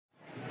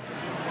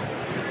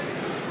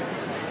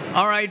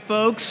All right,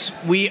 folks,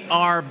 we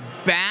are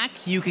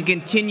back. You can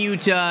continue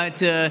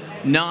to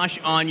nosh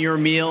on your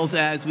meals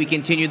as we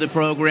continue the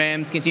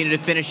programs, continue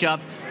to finish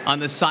up on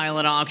the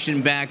silent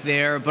auction back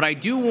there. But I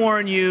do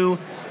warn you,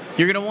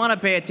 you're going to want to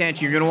pay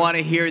attention. You're going to want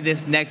to hear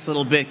this next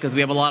little bit because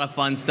we have a lot of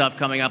fun stuff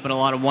coming up and a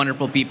lot of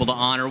wonderful people to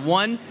honor.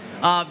 One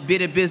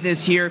bit of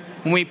business here.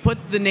 When we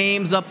put the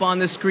names up on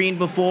the screen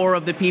before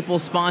of the people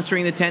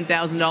sponsoring the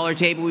 $10,000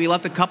 table, we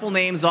left a couple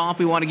names off.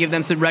 We want to give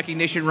them some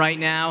recognition right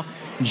now.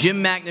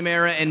 Jim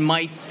McNamara and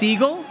Mike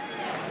Siegel.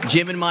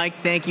 Jim and Mike,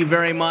 thank you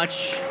very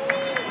much.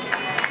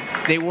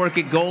 They work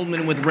at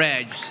Goldman with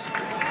Reg,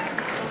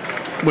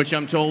 which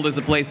I'm told is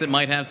a place that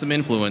might have some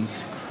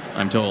influence,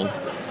 I'm told.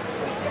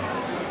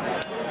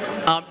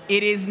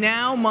 It is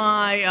now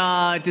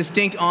my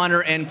distinct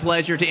honor and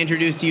pleasure to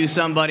introduce to you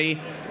somebody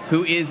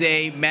who is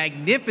a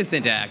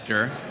magnificent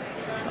actor,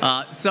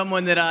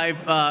 someone that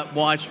I've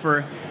watched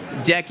for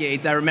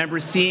decades. I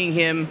remember seeing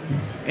him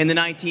in the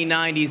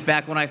 1990s,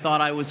 back when I thought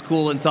I was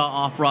cool and saw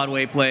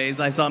off-Broadway plays.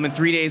 I saw him in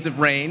 3 Days of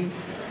Rain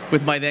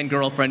with my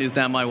then-girlfriend, who's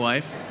now my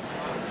wife.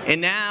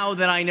 And now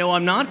that I know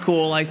I'm not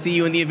cool, I see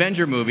you in the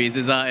Avenger movies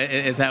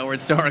as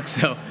Howard Stark,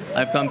 so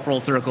I've come full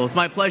circle. It's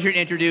my pleasure to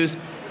introduce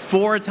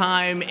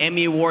four-time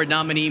Emmy Award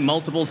nominee,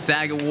 multiple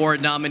SAG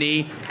Award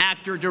nominee,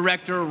 actor,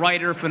 director,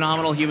 writer,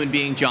 phenomenal human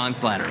being, John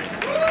Slattery.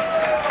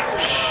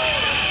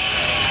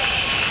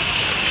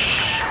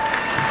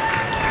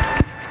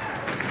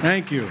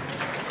 Thank you.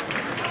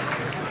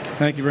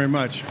 Thank you very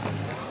much.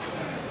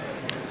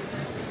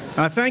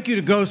 Thank you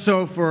to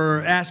GOSO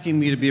for asking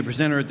me to be a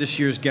presenter at this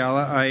year's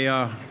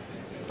gala.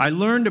 I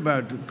learned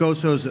about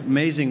GOSO's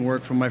amazing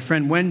work from my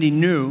friend Wendy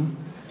New.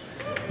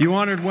 You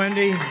honored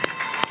Wendy.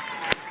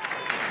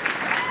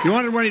 You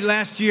honored Wendy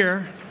last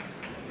year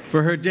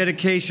for her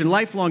dedication,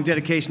 lifelong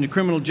dedication to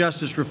criminal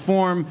justice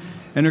reform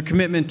and her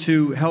commitment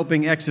to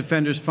helping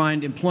ex-offenders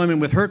find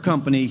employment with her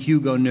company,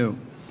 Hugo New.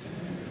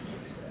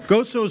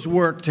 GOSO's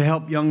work to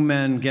help young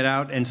men get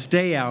out and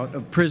stay out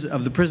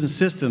of the prison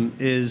system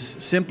is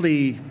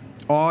simply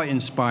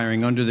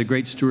awe-inspiring under the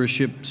great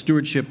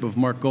stewardship of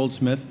Mark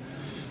Goldsmith.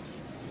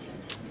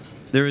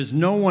 There is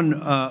no one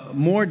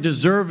more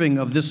deserving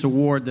of this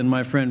award than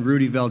my friend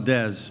Rudy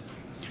Valdez.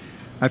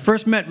 I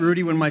first met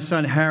Rudy when my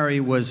son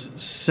Harry was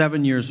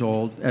 7 years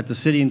old at the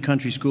City and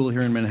Country School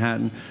here in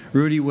Manhattan.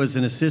 Rudy was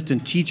an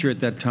assistant teacher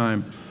at that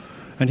time,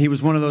 and he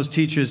was one of those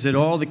teachers that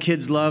all the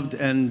kids loved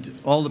and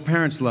all the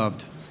parents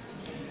loved.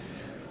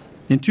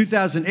 In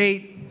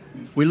 2008,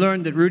 we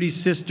learned that Rudy's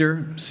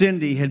sister,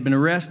 Cindy, had been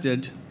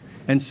arrested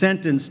and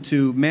sentenced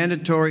to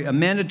a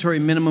mandatory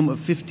minimum of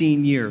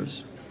 15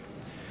 years.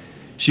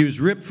 She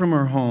was ripped from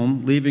her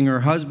home, leaving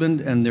her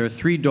husband and their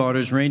 3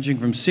 daughters, ranging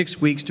from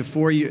 6 weeks to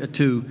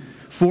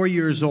 4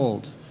 years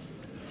old,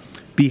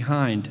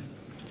 behind.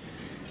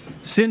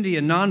 Cindy,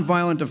 a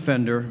nonviolent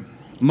offender,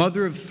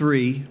 mother of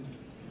 3,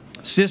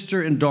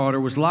 sister and daughter,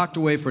 was locked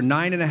away for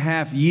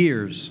 9.5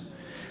 years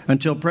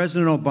until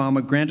President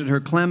Obama granted her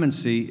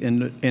clemency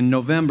in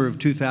November of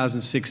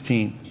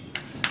 2016.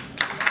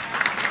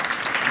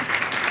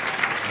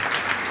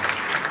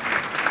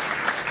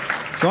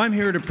 So I'm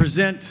here to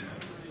present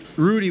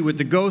Rudy with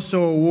the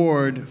GOSO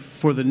Award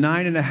for the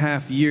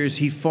 9.5 years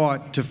he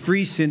fought to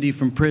free Cindy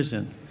from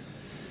prison.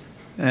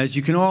 As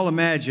you can all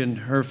imagine,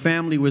 her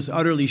family was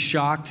utterly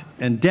shocked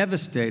and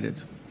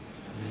devastated.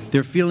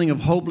 Their feeling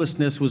of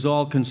hopelessness was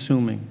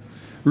all-consuming.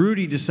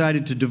 Rudy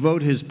decided to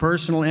devote his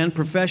personal and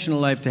professional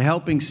life to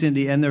helping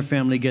Cindy and their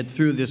family get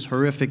through this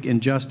horrific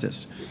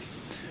injustice.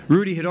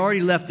 Rudy had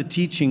already left the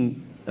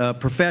teaching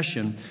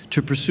profession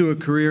to pursue a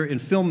career in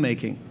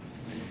filmmaking.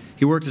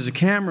 He worked as a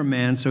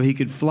cameraman so he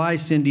could fly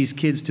Cindy's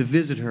kids to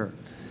visit her.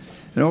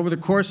 And over the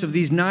course of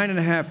these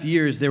 9.5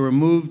 years,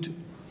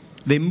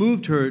 they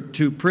moved her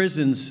to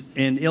prisons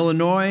in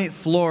Illinois,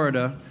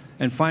 Florida,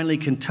 and finally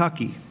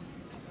Kentucky.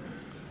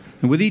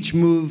 And with each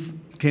move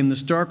came the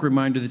stark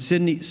reminder that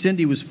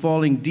Cindy was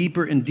falling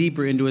deeper and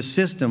deeper into a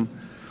system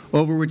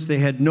over which they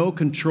had no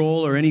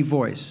control or any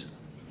voice.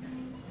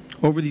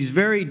 Over these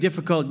very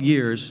difficult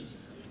years,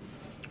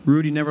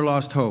 Rudy never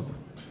lost hope.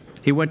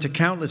 He went to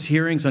countless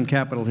hearings on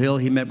Capitol Hill.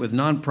 He met with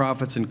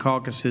nonprofits and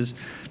caucuses,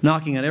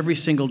 knocking on every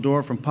single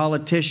door, from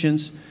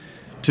politicians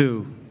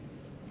to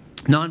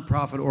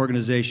nonprofit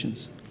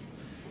organizations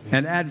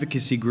and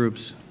advocacy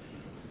groups.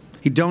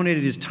 He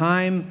donated his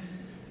time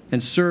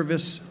and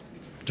service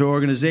to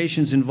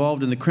organizations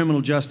involved in the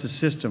criminal justice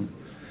system.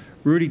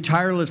 Rudy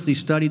tirelessly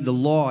studied the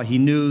law. He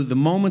knew the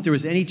moment there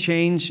was any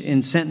change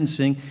in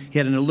sentencing, he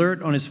had an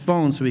alert on his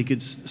phone so he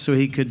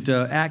could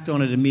act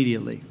on it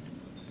immediately.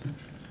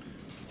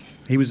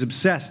 He was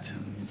obsessed.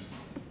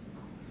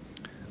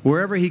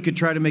 Wherever he could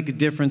try to make a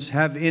difference,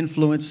 have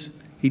influence,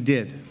 he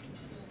did.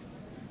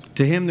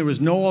 To him, there was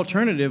no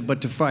alternative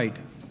but to fight.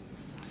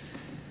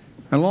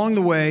 Along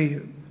the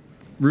way,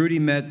 Rudy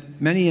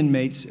met many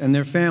inmates and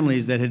their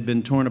families that had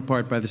been torn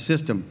apart by the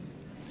system.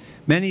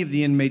 Many of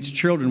the inmates'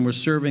 children were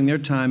serving their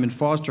time in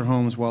foster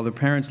homes while their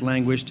parents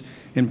languished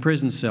in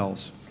prison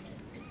cells.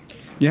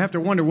 You have to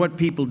wonder what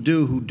people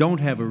do who don't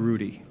have a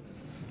Rudy.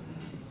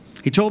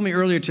 He told me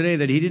earlier today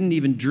that he didn't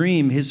even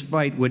dream his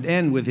fight would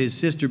end with his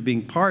sister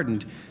being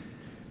pardoned,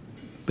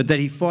 but that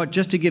he fought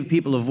just to give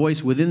people a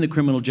voice within the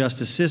criminal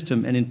justice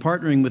system, and in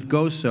partnering with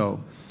GOSO,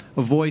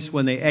 a voice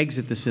when they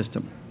exit the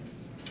system.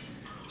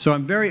 So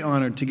I'm very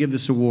honored to give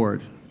this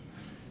award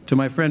to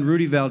my friend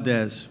Rudy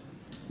Valdez,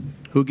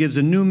 who gives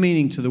a new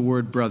meaning to the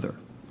word brother.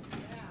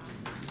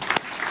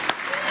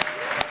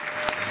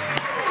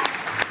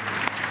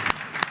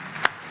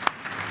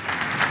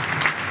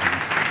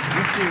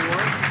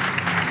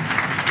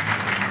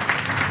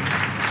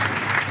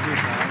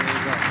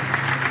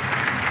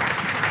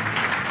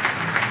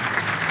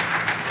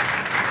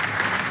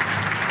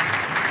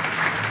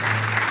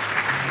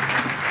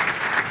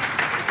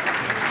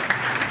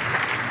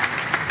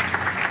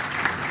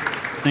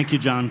 Thank you,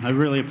 John. I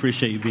really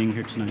appreciate you being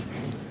here tonight.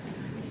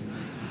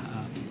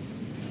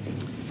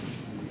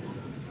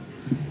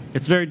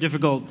 It's very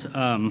difficult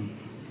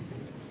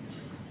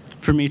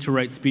for me to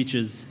write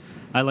speeches.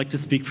 I like to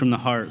speak from the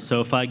heart,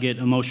 so if I get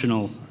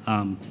emotional,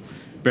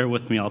 bear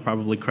with me. I'll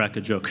probably crack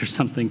a joke or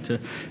something to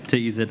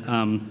ease it.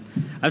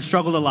 I've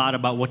struggled a lot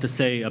about what to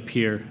say up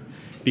here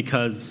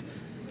because,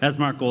 as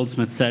Mark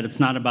Goldsmith said, it's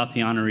not about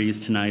the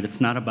honorees tonight.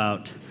 It's not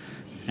about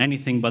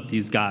anything but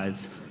these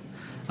guys.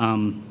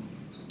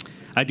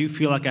 I do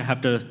feel like I have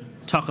to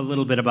talk a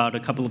little bit about a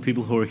couple of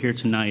people who are here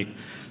tonight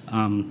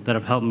that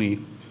have helped me.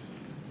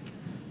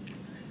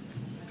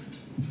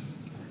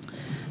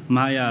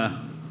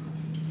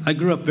 I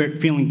grew up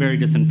feeling very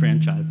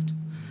disenfranchised,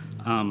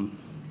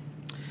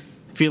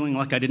 feeling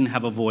like I didn't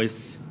have a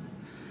voice,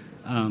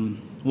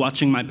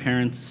 watching my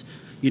parents,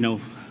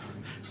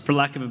 for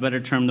lack of a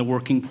better term, the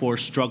working poor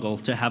struggle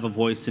to have a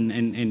voice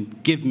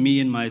and give me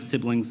and my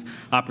siblings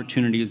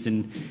opportunities.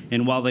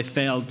 And while they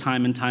failed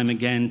time and time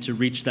again to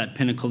reach that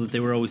pinnacle that they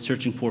were always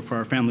searching for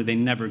our family, they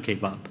never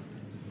gave up.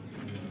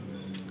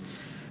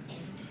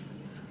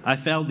 I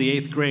failed the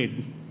 8th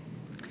grade,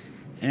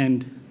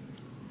 and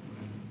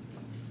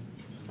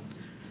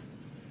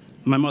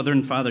my mother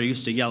and father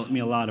used to yell at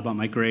me a lot about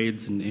my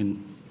grades,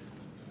 and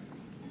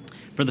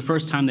for the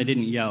first time they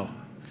didn't yell.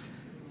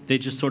 They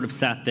just sort of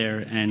sat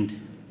there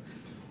and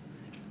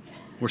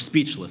were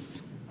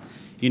speechless.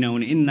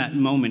 And in that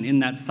moment, in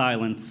that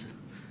silence,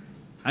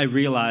 I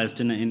realized,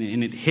 and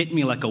it hit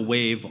me like a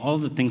wave, all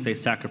the things they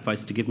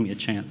sacrificed to give me a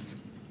chance.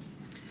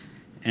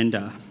 And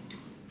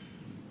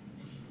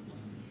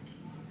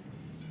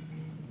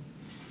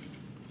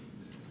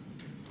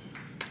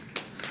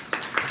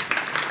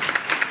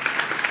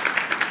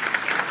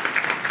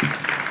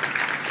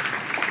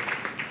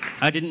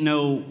I didn't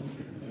know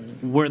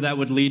where that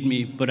would lead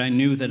me, but I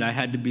knew that I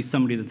had to be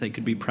somebody that they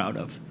could be proud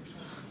of.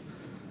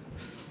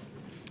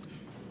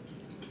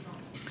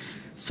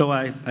 So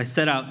I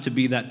set out to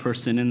be that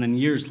person, and then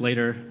years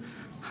later,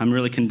 I'm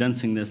really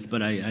condensing this,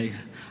 but I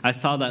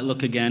saw that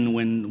look again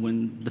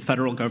when the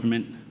federal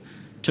government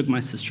took my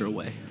sister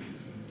away.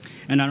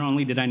 And not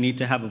only did I need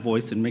to have a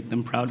voice and make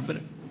them proud, but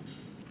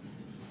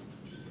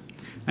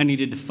I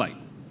needed to fight.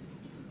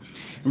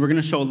 And we're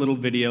going to show a little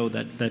video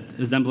that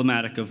is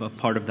emblematic of a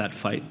part of that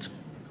fight.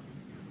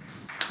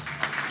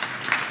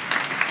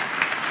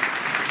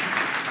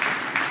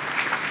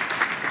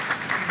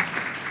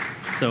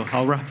 So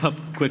I'll wrap up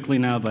quickly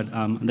now, but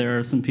there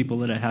are some people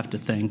that I have to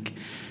thank.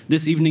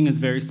 This evening is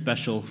very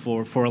special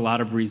for a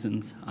lot of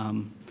reasons.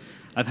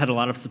 I've had a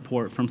lot of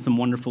support from some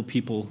wonderful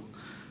people.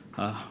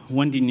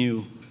 Wendy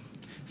New,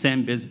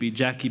 Sam Bisbee,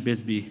 Jackie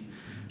Bisbee,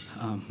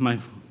 my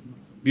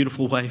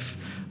beautiful wife,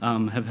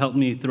 have helped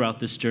me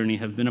throughout this journey,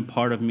 have been a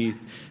part of me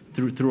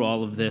through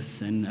all of this.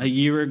 And a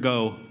year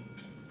ago,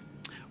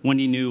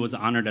 Wendy New was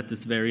honored at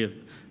this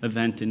very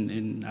event,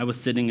 and I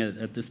was sitting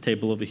at this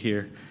table over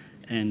here,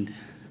 and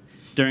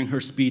during her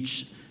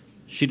speech,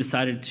 she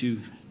decided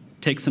to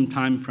take some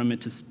time from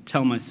it to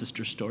tell my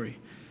sister's story,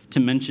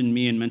 to mention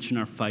me and mention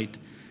our fight.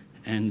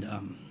 And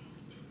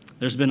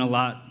there's been a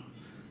lot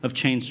of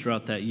change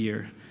throughout that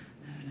year.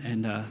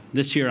 And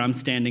this year, I'm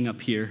standing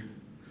up here,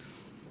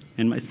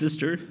 and my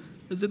sister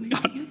is in the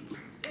audience.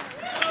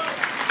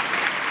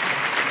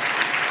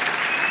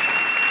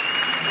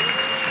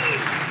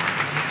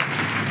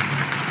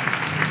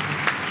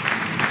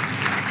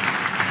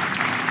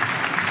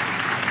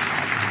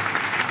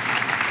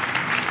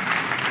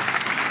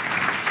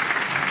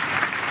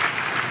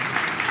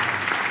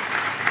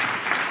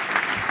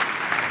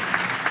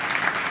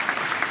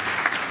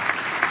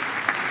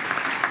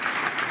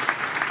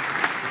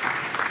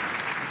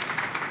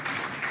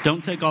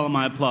 Don't take all of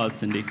my applause,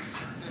 Cindy.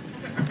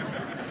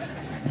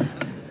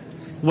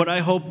 What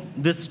I hope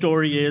this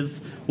story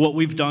is, what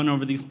we've done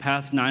over these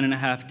past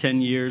 9.5,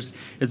 10 years,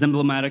 is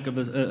emblematic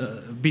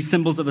of be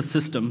symbols of a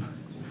system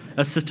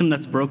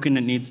that's broken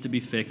and needs to be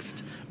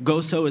fixed.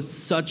 GOSO is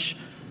such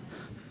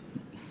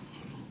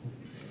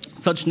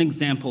an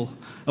example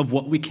of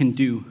what we can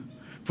do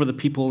for the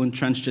people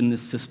entrenched in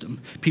this system.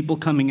 People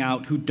coming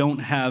out who don't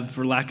have,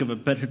 for lack of a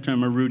better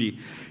term, a Rudy.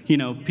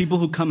 People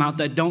who come out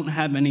that don't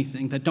have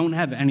anything, that don't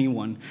have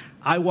anyone.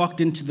 I walked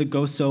into the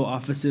GOSO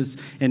offices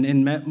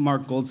and met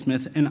Mark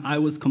Goldsmith, and I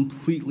was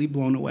completely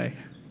blown away.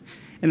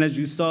 And as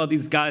you saw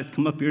these guys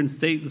come up here and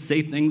say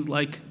things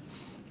like,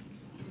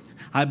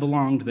 I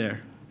belonged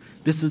there.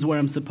 This is where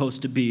I'm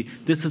supposed to be.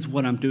 This is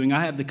what I'm doing.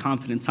 I have the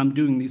confidence. I'm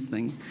doing these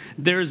things.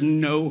 There is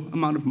no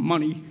amount of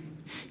money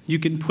you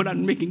can put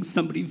on making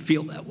somebody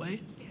feel that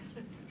way.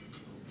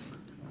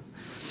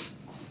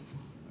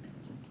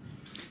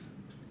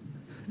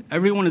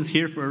 Everyone is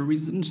here for a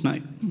reason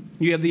tonight.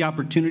 You have the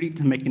opportunity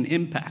to make an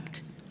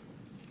impact.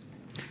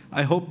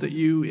 I hope that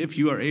you, if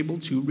you are able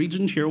to, reach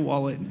into your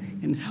wallet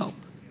and help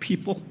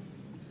people.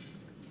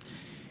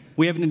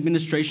 We have an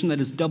administration that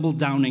is double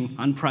downing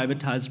on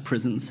privatized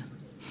prisons.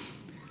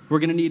 We're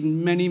going to need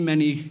many,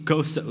 many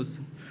GOSOs.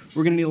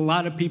 We're going to need a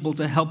lot of people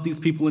to help these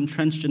people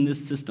entrenched in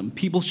this system.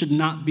 People should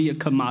not be a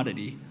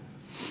commodity.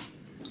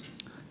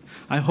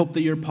 I hope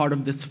that you're part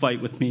of this fight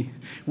with me,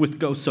 with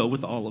GOSO,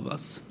 with all of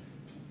us.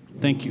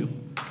 Thank you.